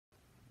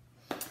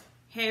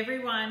Hey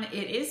everyone,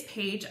 it is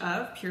Paige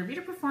of Pure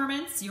Vita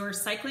Performance, your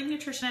cycling,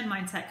 nutrition, and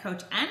mindset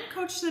coach and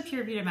coach to the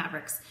Pure Vita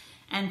Mavericks.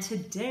 And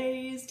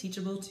today's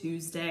Teachable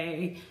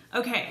Tuesday.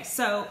 Okay,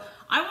 so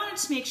I wanted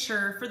to make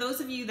sure for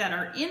those of you that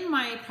are in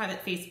my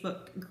private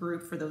Facebook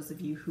group, for those of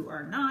you who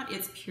are not,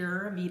 it's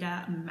Pure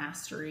Vita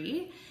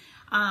Mastery.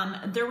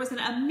 There was an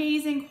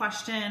amazing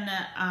question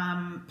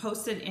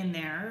posted in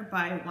there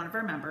by one of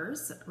our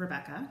members,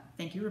 Rebecca.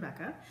 Thank you,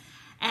 Rebecca.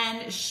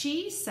 And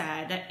she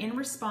said that in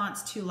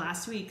response to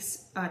last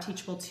week's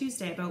Teachable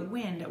Tuesday about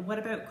wind, what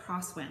about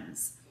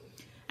crosswinds?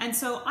 And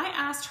so I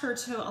asked her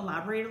to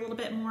elaborate a little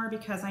bit more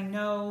because I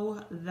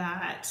know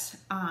that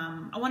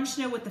I wanted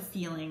to know what the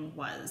feeling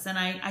was. And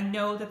I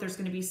know that there's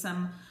going to be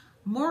some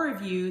more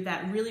of you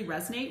that really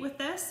resonate with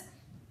this.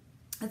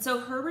 And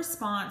so her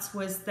response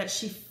was that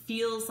she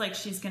feels like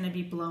she's going to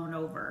be blown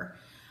over.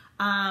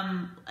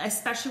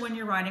 Especially when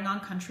you're riding on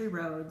country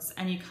roads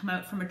and you come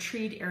out from a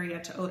treed area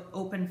to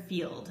open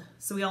field.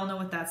 So we all know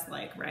what that's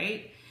like,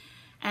 right?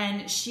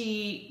 And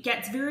she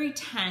gets very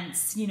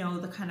tense, you know,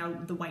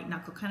 the white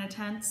knuckle kind of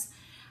tense.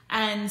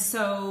 And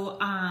so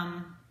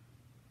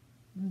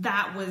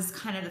that was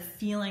kind of the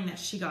feeling that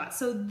she got.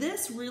 So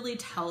this really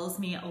tells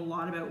me a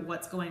lot about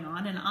what's going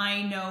on. And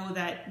I know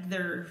that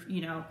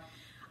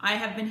I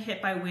have been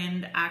hit by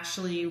wind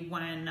actually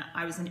when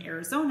I was in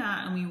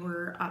Arizona and we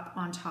were up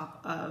on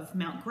top of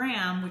Mount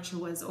Graham, which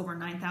was over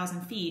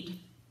 9,000 feet.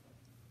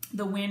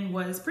 The wind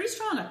was pretty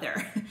strong up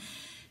there.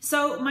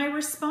 So my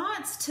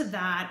response to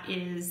that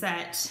is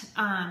that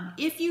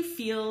if you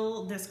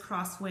feel this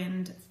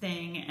crosswind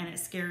thing and it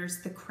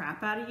scares the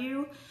crap out of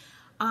you,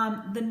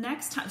 the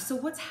next time, so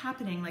what's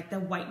happening, like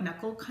the white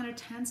knuckle kind of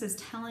tense is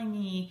telling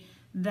me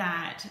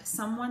that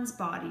someone's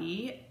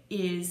body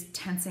is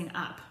tensing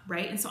up,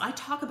 right? And so I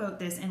talk about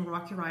this in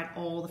Rock Your Ride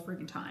all the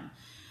freaking time.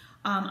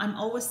 I'm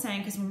always saying,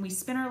 because when we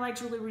spin our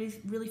legs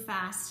really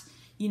fast,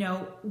 you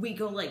know, we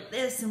go like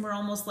this and we're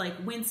almost like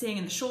wincing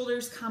and the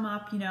shoulders come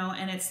up, you know,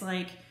 and it's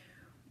like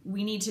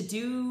we need to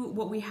do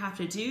what we have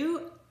to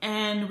do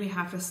and we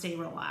have to stay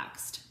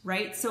relaxed,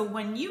 right? So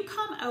when you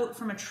come out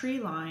from a tree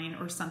line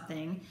or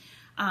something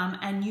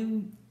and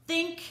you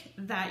think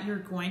that you're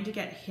going to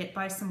get hit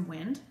by some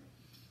wind,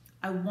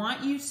 I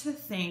want you to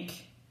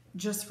think,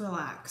 just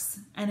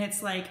relax. And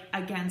it's like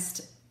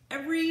against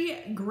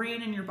every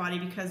grain in your body,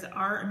 because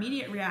our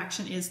immediate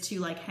reaction is to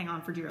like hang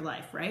on for dear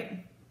life,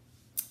 right?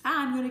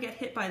 I'm gonna get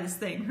hit by this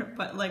thing,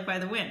 but like by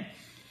the wind.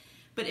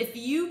 But if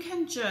you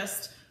can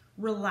just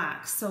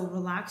relax, so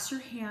relax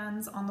your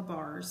hands on the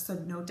bars, so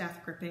no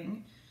death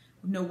gripping,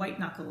 no white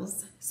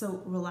knuckles.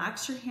 So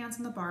relax your hands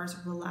on the bars,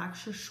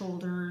 relax your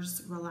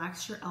shoulders,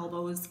 relax your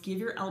elbows, give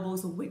your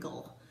elbows a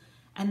wiggle.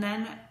 And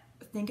then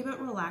think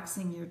about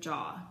relaxing your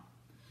jaw.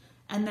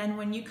 And then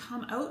when you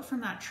come out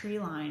from that tree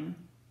line,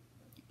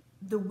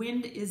 the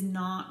wind is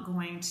not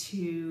going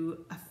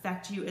to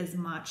affect you as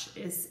much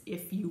as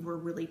if you were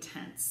really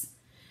tense.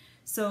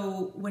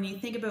 So when you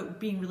think about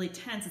being really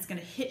tense, it's going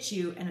to hit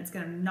you and it's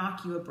going to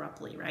knock you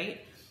abruptly, right?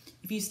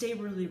 If you stay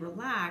really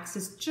relaxed,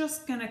 it's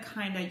just going to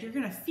you're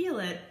going to feel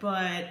it,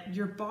 but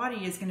your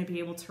body is going to be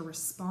able to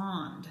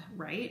respond,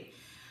 right?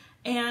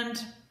 And,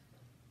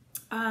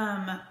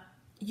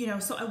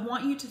 so I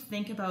want you to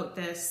think about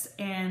this.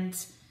 And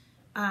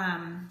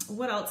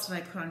what else did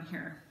I put on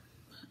here?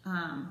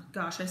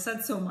 Gosh, I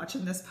said so much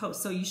in this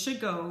post, so you should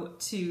go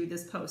to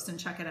this post and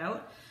check it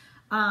out.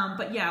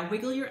 But yeah,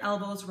 wiggle your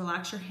elbows,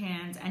 relax your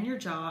hands and your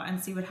jaw and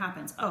see what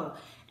happens. Oh,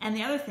 and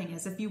the other thing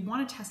is, if you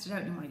want to test it out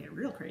and you want to get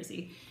real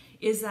crazy,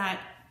 is that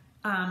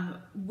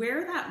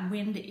where that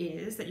wind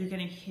is that you're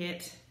getting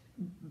hit,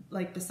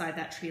 like beside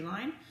that tree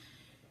line,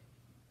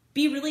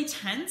 be really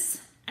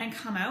tense and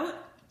come out,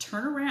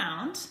 turn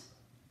around,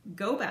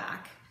 go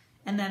back,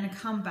 and then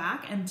come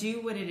back and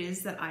do what it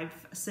is that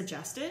I've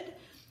suggested,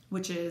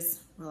 which is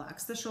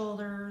relax the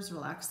shoulders,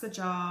 relax the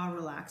jaw,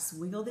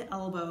 wiggle the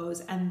elbows,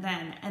 and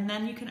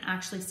then you can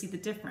actually see the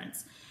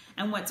difference.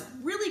 And what's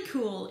really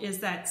cool is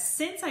that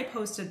since I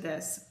posted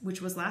this,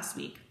 which was last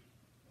week,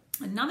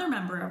 another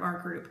member of our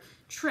group,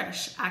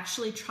 Trish,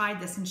 actually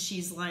tried this and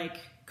she's like,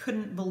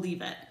 couldn't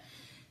believe it.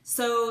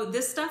 So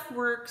this stuff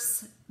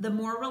works. The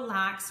more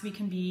relaxed we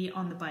can be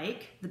on the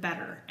bike, the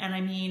better. And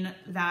I mean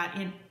that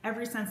in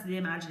every sense of the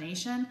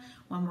imagination,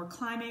 when we're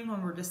climbing,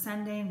 when we're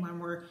descending, when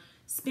we're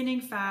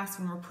spinning fast,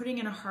 when we're putting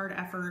in a hard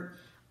effort,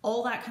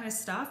 all that kind of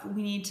stuff,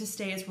 we need to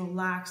stay as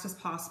relaxed as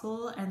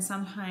possible. And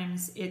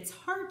sometimes it's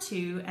hard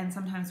to, and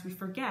sometimes we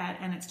forget,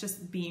 and it's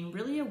just being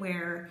really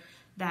aware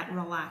that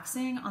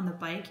relaxing on the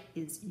bike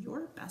is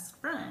your best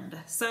friend.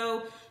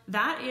 So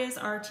that is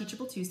our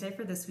Teachable Tuesday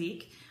for this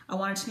week. I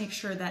wanted to make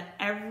sure that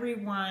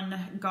everyone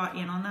got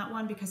in on that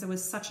one because it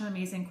was such an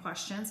amazing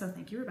question. So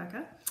thank you,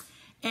 Rebecca.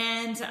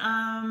 And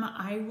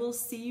I will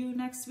see you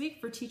next week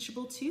for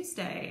Teachable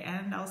Tuesday,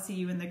 and I'll see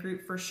you in the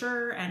group for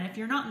sure. And if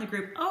you're not in the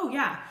group, oh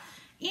yeah.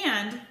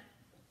 And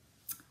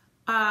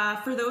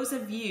for those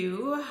of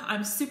you,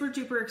 I'm super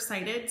duper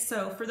excited.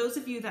 So for those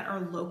of you that are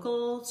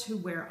local to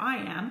where I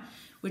am,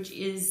 which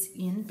is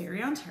in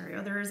Barrie,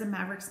 Ontario. There is a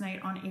Mavericks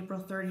night on April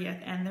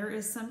 30th, and there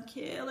is some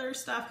killer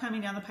stuff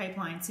coming down the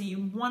pipeline. So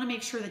you want to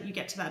make sure that you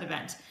get to that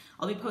event.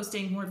 I'll be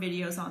posting more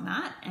videos on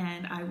that,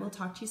 and I will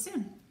talk to you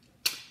soon.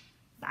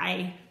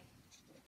 Bye.